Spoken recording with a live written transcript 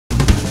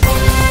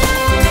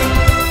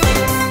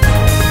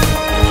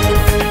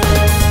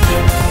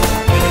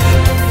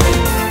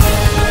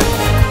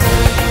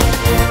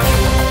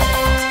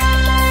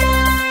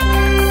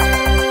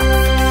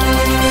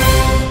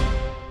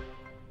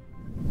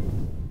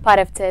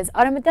Բարևձեզ,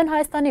 Արևմտյան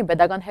Հայաստանի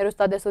Պետական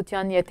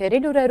հեռուստատեսության եթերի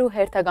լուրերու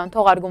հերթական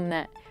թողարկումն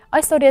է։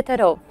 Այսօր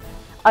եթերով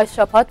այս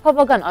շաբաթ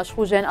բավական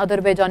աշխուժ են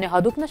Ադրբեջանի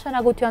հատուկ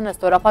նշանակության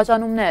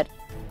ստորաբաժանումներ։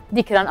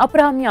 Դիքրան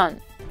Աբրահամյան,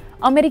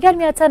 Ամերիկյան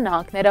Միացյալ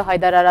Նահանգները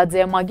հայտարարած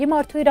է ՄԱԳ-ի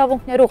մարդու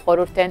իրավունքներու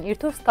խորհուրդեն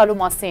իր դուրս գալու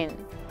մասին։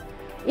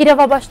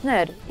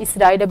 Իրավաբաններ,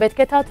 Իսրայելը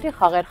պետք է թատրի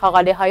խաղեր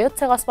խաղալի հայոց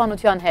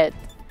ցեղասպանության հետ։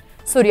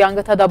 Սուրիան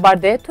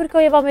գտադաբարդե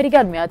Թուրքիա եւ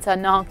Ամերիկյան Միացյալ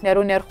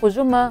Նահանգներու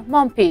ներխուժումը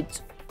մանփիչ։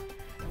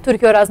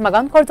 Թուրքիո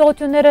ռազմական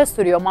գործողությունները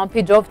Սուրիո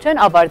մանփիջով չեն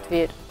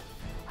ավարտվիր։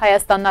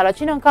 Հայաստանն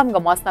առաջին անգամ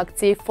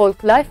կմասնակցի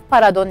Folk Life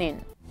փառատոնին։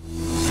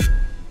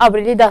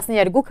 Ապրիլի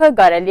 12-ը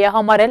կարելի է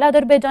համարել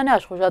Ադրբեջանի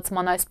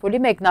աշխուժացման այս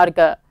փուլի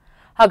մեկնարկը։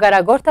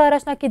 Հագարագործը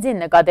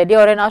առաջնակիցին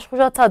նկատելիորեն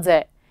աշխուժացած է,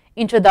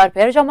 ինչը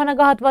դարբեր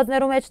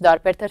ժամանակահատվածներու մեջ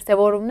դարբեր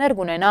դրսևորումներ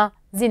կունենա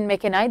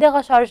զինմեքենայի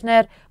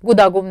դեղաշարժներ,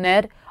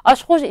 գուդագումներ,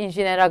 աշխուժ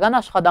ինժեներական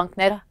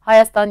աշխատանքներ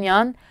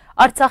հայաստանյան,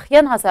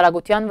 արցախյան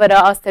հասարակության վրա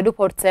ազդելու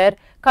փորձեր,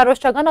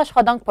 քարոզչական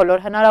աշխատանք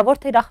բոլոր հնարավոր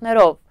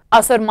թիրախներով։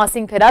 Այսօր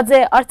մասին գրած է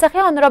Արցախի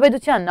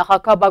հանրապետության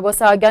նախագահ Բագո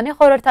Սահակյանի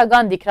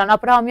խորհրդական Դիքրան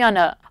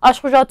Աբրահամյանը։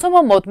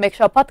 Աշխուժացումը մոտ մեկ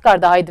շաբաթ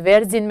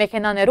կարգահայտվեր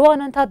զինմեքենաներու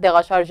անընդհատ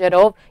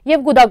դեղաշարժերով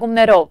եւ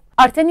գուդագումներով։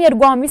 Արդեն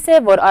 2 ամիս է,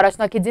 որ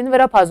առաջնակիցին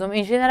վրա բազում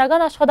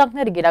ինժեներական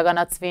աշխատանքներ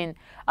իրականացվին։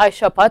 Այս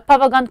շաբաթ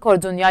բավական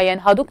կորձունյա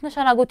են հատուկ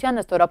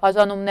նշանակության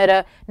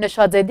ստորաբաժանումները,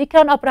 նշած է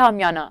Դիքրան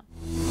Աբրահամյանը։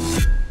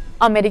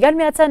 Ամերիկյան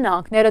Միացյալ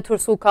Նահանգները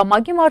դուրս կգա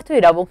ՄԱԳ-ի մարդու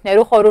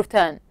իրավունքներու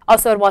խորհուրդեն։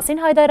 Այսօր մասին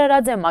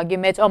հայտարարած է ՄԱԳ-ի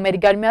մեջ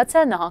Ամերիկյան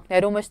Միացյալ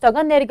Նահանգներու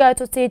մշտական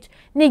ներկայացուցիչ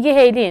Նիկի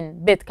Հեյլին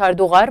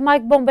պետքարտուղար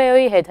Մայք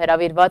Պոմպեոյի հետ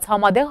հրավիրված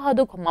համատեղ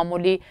հատուկ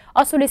մամուլի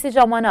ասուլիսի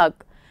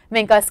ժամանակ։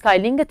 Մենք այս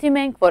քայլին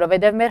կդիմենք,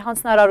 որովհետև մեր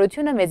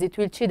հանձնարարությունը մեզի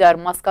թույլ չի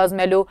դար մաս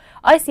կազմելու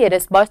այս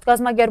երեսպաշտ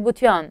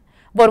կազմակերպության,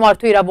 որ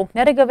մարդու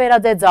իրավունքները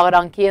կվերածե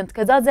ծաղրանքի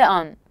ընդգծած է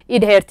ան։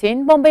 Իր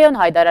հերթին Պոմպեոն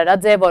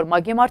հայտարարած է, որ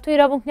ՄԱԳ-ի մարդու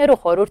իրավունքներու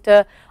խորհուրդը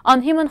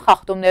անհիմն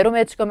խախտումներու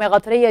մեջ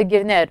կմեղադրի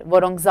երկիրներ,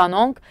 որոնք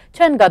զանոնք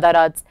չեն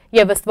կատարած,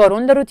 եւ ըստ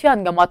որուն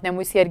լրության կմատնե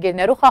մյուս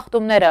երկիրներու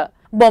խախտումները։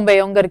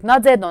 Պոմպեոն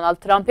գրկնած է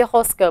Դոնալդ Թրամփի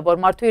խոսքը, որ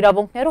մարդու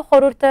իրավունքներու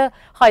խորհուրդը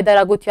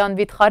խայտարագության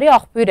վիթխարի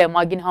աղբյուր է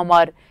ՄԱԳ-ին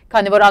համար,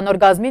 քանի որ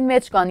անօրգազմին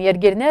մեջ կան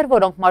երկիրներ,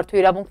 որոնք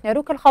մարդու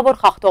իրավունքներու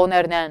գլխավոր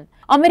խախտողներն են։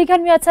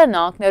 Ամերիկյան Միացյալ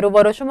Նահանգներու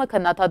որոշումը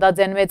քննադատած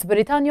են Մեծ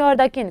Բրիտանիա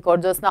արտաքին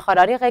գործոս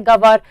նախարարի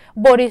ղեկավար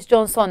Բորիս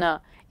Ջոնսոնը,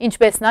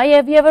 ինչպես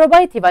նաև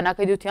Եվրոպայի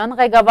դիվանագիտության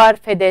ղեկավար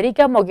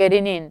Ֆեդերիկա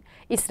Մոգերինին։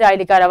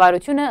 Իսրայելի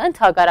կառավարությունը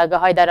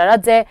ընդհակառակը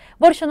հայտարարած է,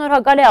 որ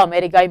շնորհակալ է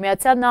Ամերիկայի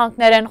Միացյալ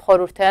Նահանգներեն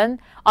խորհուրդեն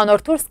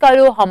անոր դուրս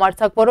գալու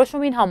համարձակ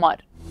որոշումին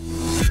համար։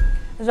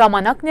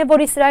 Ժամանակն է,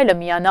 որ Իսրայելը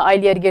միանա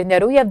այլ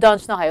երկիրներու եւ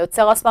դանչնա հայոց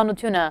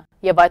ցեղասպանությունը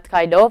եւ այդ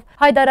քայլով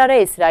հայտարարե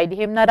Իսրայելի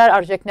հիմնարար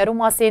արժեքներու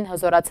մասին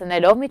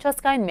հզորացնելով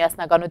միջազգային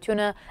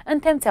միասնականությունը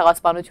ընդդեմ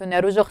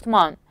ցեղասպանություններու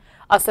ժխտման։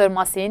 Այսօր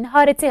մասին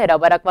Հարիցի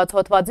հրապարակված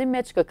հոդվածի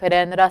մեջ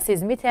կգրեն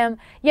ռասիզմի թեմ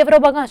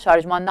Եվրոպական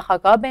շարժման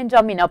նախագահ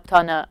Բենջամին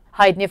Աբթանը,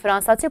 հայտնի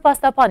ֆրանսացի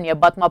պաստապան եւ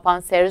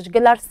պատմապան Սերժ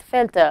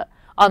Գլարսֆելդը,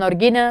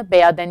 անորգինը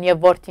Բեադեն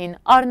եւ որդին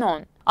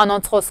Արնոն։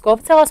 Անոնց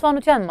խոսքով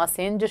ցեղասպանության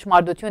մասին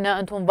ճշմարտությունը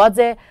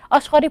ընդունված է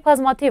աշխարհի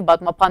բազմաթիվ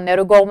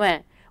պատմապաններու կողմէ,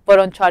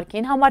 որոնց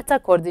չարքին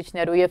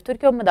համարձակորձիչներու եւ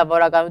Թուրքիո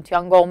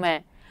մտավորականության կողմէ։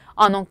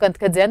 Անոնք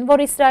ընդգծեն,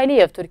 որ Իսրայելի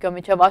եւ Թուրքիո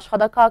միջև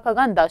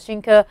աշխատաքաղաքական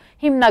դաշինքը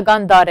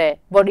հիմնական դար է,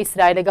 որ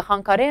Իսրայելը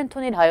կխանգարի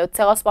ընդունել հայոց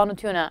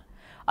ցեղասպանությունը։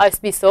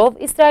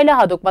 Այսպիսով Իսրայելը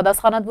հատուկ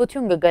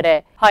պատասխանատվություն կգրե։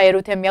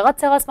 Հայերու թեմ եղած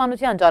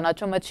ցեղասպանության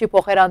ճանաչումը չի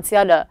փոխեր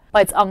անցյալը,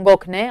 բայց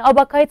անգոքն է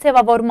աբակայի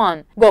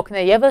ցեղավորման,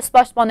 գոքն է եւս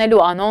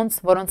պաշտպանելու անոնց,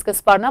 որոնց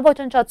կսպառնա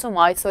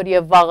ոչնչացումը այսօր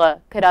եւ վաղը,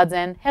 գրած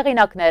են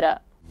հեղինակները։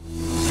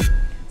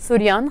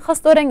 Սուրիան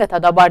խստորեն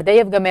գտադաբարդե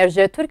եւ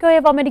գմերժե Թուրքիա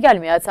եւ Ամերիկյան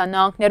Միացյալ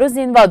Նահանգներու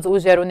զինված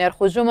ուժերու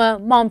ներխուժումը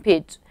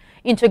մանփիչ,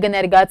 ինչը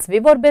կներկայացվի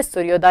որպես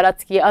Սուրիո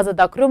տարածքի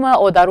ազատագրումը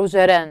օդար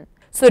ուժերեն։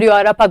 Սուրիո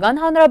Արաբական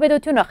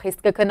Հանրապետությունը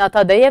խիստ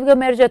կքննադատե եւ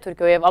կմերժե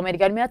Թուրքիա եւ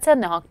Ամերիկյան Միացյալ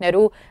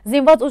Նահանգներու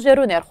զինված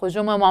ուժերու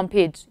ներխուժումը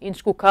մանփիչ, ինչ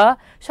կուքա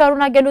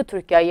շարունակելու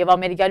Թուրքիա եւ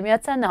Ամերիկյան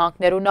Միացյալ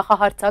Նահանգներու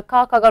նախահարցակ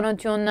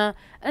քաղաքականությունը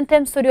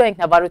ընդդեմ Սուրիո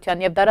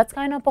ինքնավարության եւ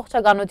տարածքային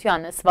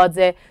ամբողջականության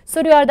ըսված է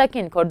Սուրիո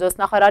արտաքին գործոս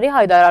նախարարի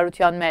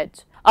հայտարարության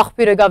մեջ։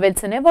 Աղբյուրը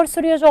գավելցն է, որ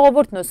Սուրիո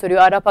ժողովուրդն ու Սուրիո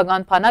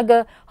արաբական բանակը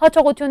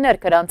հաջողություններ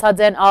գրանցած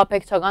են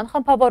ահաբեկչական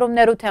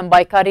խմբավորումներու թեմ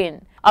պայքարին։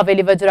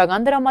 Ավելի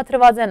վճռական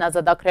դրամատրված են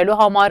ազատագրելու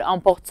համար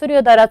ամբողջ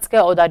Սուրիո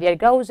տարածքը օդար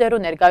երկրա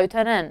ուժերու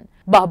ներկայութենեն,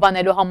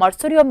 պահպանելու համար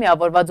Սուրիո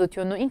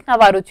միավորվածությունն ու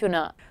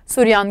ինքնավարությունը։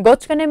 Սուրիան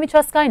գոչ կնե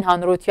միջազգային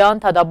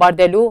հանրության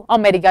դադարելու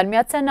Ամերիկյան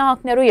Միացյալ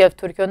Նահանգներու եւ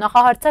Թուրքիո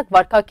նախահարցակ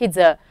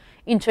վարքագիծը,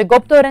 ինչը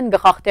գոպտորեն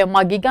կխախտե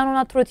ՄԱԳ-ի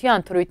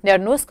կանոնադրության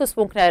թրույթներն ու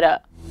սկզբունքները։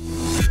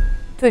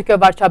 Թուրքիո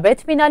վարչապետ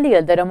Բինալի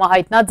Ելդերումը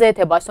հայտնած է,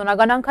 թե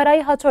պաշտոնական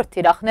Անկարայի հաջորդ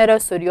թիրախները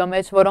Սուրիո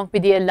մեջ, որոնք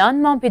պիտի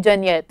ելան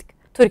մանփիջեն ետք։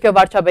 Թուրքիո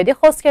վարչապետի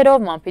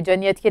խոսքերով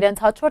մանփիջեն ետք իրենց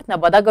հաջորդ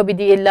նպատակը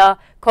պիտի ելա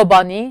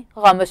Քոբանի,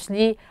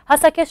 Ղամշլի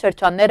հասակե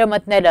շրջանները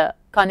մտնելը,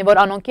 քանի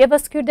որ անոնք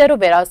եւս քյուրդերու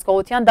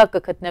վերահսկողության տակ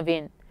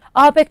կգտնվին։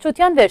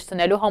 Ահաբեկչության վերջ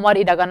դնելու համար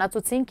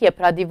իրականացուցին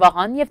Եփրադի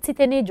Վահան եւ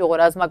Ցիտենի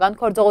ջուղրազմական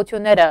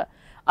գործողությունները։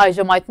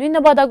 Այժմ այդ նույն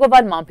նպատակով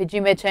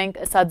մանփիջի մեջ ենք,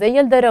 ըսած է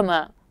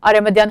Ելդերումը։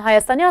 Արևմտյան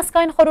Հայաստանի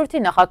ազգային խորհրդի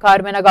նախագահ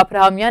Արմենակ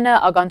Աբրահամյանը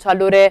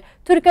ականչալուր է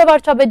Թուրքիա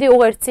վարչապետի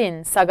ուղերձին,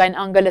 սակայն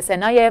անգլես է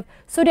նաև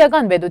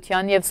սուրիական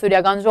պետության և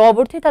սուրիական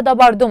ժողովրդի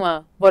դատաբարդումը,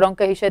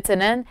 որոնք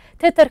կհիշեցնեն,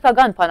 թե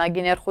թուրքական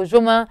բանակի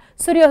ներխուժումը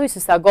Սուրիո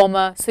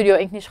հյուսիսագոմը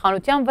Սուրիո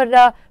ինքնիշխանության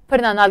վրա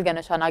բռնանալ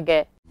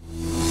կնշանակե։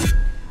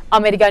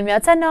 Ամերիկյան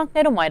Միացյալ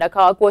Նահանգներում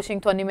մայրաքաղաք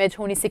Վաշինգտոնի մեջ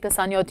հունիսի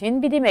 27-ին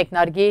պիտի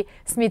մեկնարկի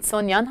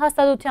Սմիթսոնյան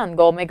հաստատության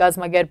կողմէ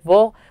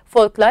կազմակերպվող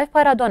Folk Life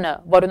փառատոնը,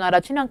 որուն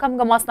առաջին անգամ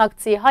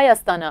կմասնակցի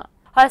Հայաստանը։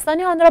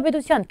 Հայաստանի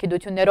Հանրապետության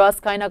Գիտություններու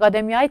ազգային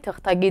ակադեմիայի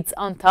թղթակից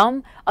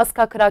անդամ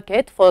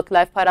ազգագրագետ Folk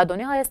Life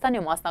փառատոնի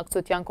Հայաստանի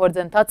մասնակցության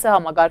գործընթացը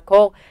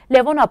համագարկող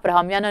Լևոն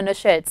Աբրահամյանը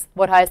նշեց,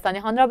 որ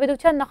Հայաստանի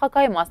Հանրապետության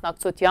նախագահի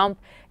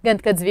մասնակցությամբ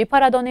կընդգծվի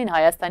փառատոնին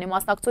Հայաստանի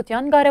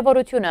մասնակցության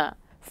կարևորությունը։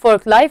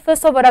 Folk Life-ը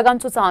սովորական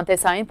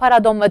ցուցահանդեսային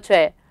փառատոնը չէ,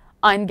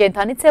 այն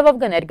կենդանի ձևով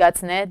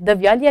կներկայացնե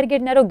տվյալ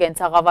երկրներու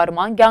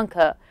կենցաղավարման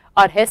կյանքը,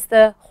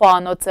 արհեստը,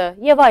 խոհանոցը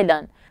եւ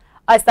այլն։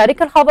 Այս տարի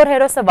գլխավոր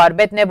հերոսը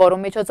վարպետն է,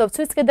 որում միջոցով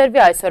ցույց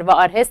կդրվի այսօրվա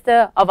արհեստը,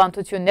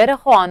 ավանդությունները,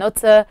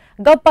 խոհանոցը,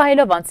 կապ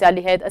պահելով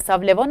անցյալի հետ,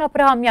 ըստ Լևոն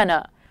Աբրահամյանը։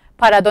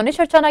 Փառատոնի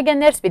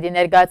շրջանագեն ներս պիտի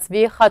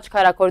ներկայացվի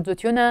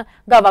խաչքարագործությունը,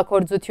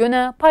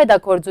 գավագործությունը,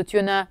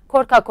 փայտագործությունը,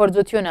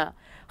 քորքագործությունը։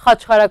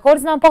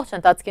 Խաչքարագործն ամբողջ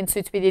ընթացքին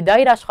ցույց պիտի տա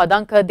իր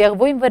աշխատանքը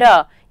դեղվույն վրա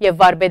եւ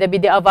վարպետը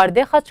պիտի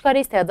ավարտի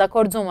խաչքարի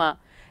ստեղծագործումը։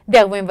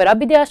 Դեղվույն վրա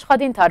պիտի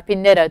աշխատին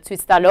թարփինները,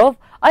 ցույց տալով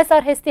այս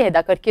արհեստի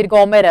հետաքրքիր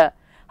կողմերը։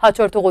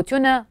 Հաջորդ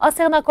ուղղությունը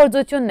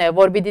ասեղնագործությունն է,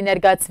 որ պիտի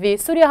ներկայացվի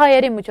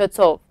սուրիահայերի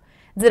միջոցով։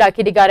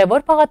 Ծրագիրի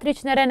կարևոր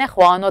բաղադրիչներն է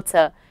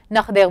խոհանոցը,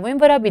 նախ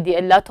դեղվույն վրա պիտի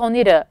ելլա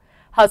թոնիրը։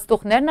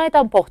 Հաստուխներն այդ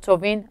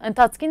ամբողջովին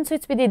ընթացքին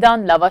ցույց պիտի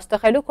տան լավաշ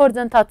տխելու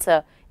գործընթացը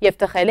եւ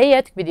տխելը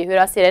ետք պիտի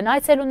հյուրասիրեն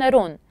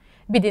այցելուներուն։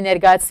 Պիտի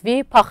ներկայացվի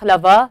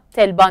փախլավա,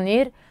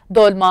 թելբանիր,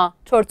 դոլմա,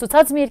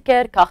 չորցուցած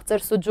միրգեր,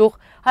 քաղցր սուջուխ,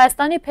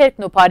 Հայաստանի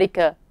փերքն ու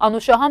բարիկը,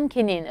 անուշահամ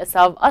քինին,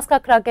 ըսավ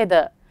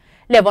ազգագրագետը։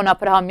 Լևոն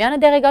Աբրահամյանը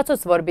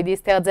դեղեկացուց, որ պիտի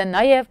ստեղծեն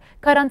նաև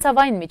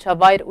քարանցավային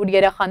միջավայր, ուր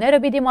երեխաները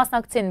պիտի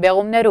մասնակցին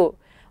բեղումներու։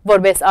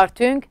 Որպես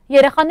արդյունք,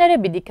 երեխաները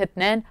պիտի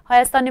գտնեն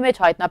Հայաստանի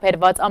մեջ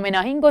հայտնաբերված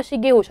ամենահին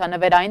գոշիկի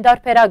հուշանվերային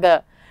տարբերակը։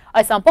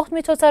 Այս ամբողջ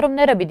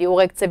միջոցառումները պիտի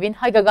ուղեկցվին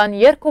հայկական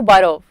երգ ու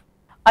բարով։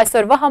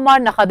 Այսօրվա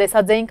համար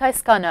նախադեсած էինք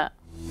այսքանը։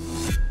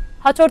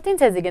 Հաջորդին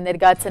ցեզի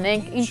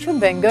կներկայացնենք ինչու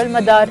բենգոլ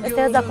մդար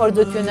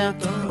ստեղծագործությունը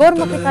Գոր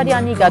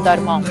Մխիթարյանի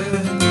կատարմամբ։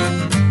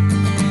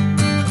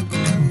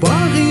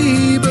 Բաղի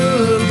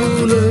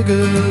բլբուլը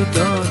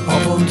գտար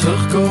ապոն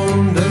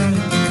թղկոն դե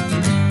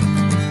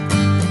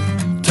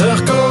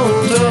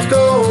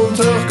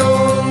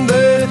թղկոն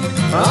դե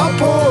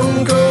ապոն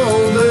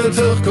կոն դե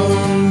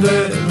թղկոն դե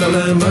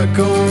դալեմը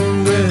կոն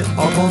դե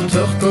ապոն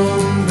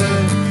թղկոն դե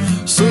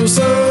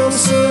սուսան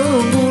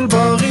սմբուլ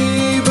բաղի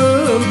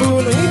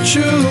բլբուլ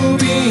ինչու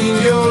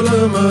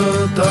բինգոլը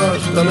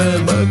մտար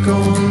դալեմը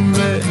կոն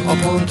դե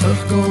ապոն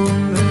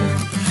թղկոն դե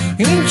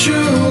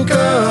ինչու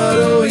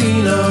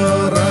կարոին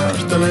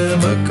առար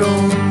դալեմը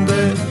կոն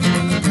դե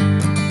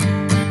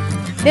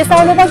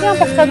Դեսալովակյան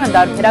պղծական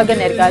դարբերակը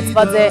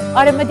ներկայացված է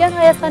Արևմտյան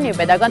Հայաստանի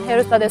պետական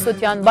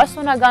հեռուստատեսության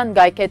պաշտոնական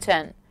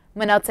գայքեչեն։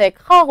 Մնացեք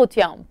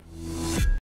խաղաղությամբ։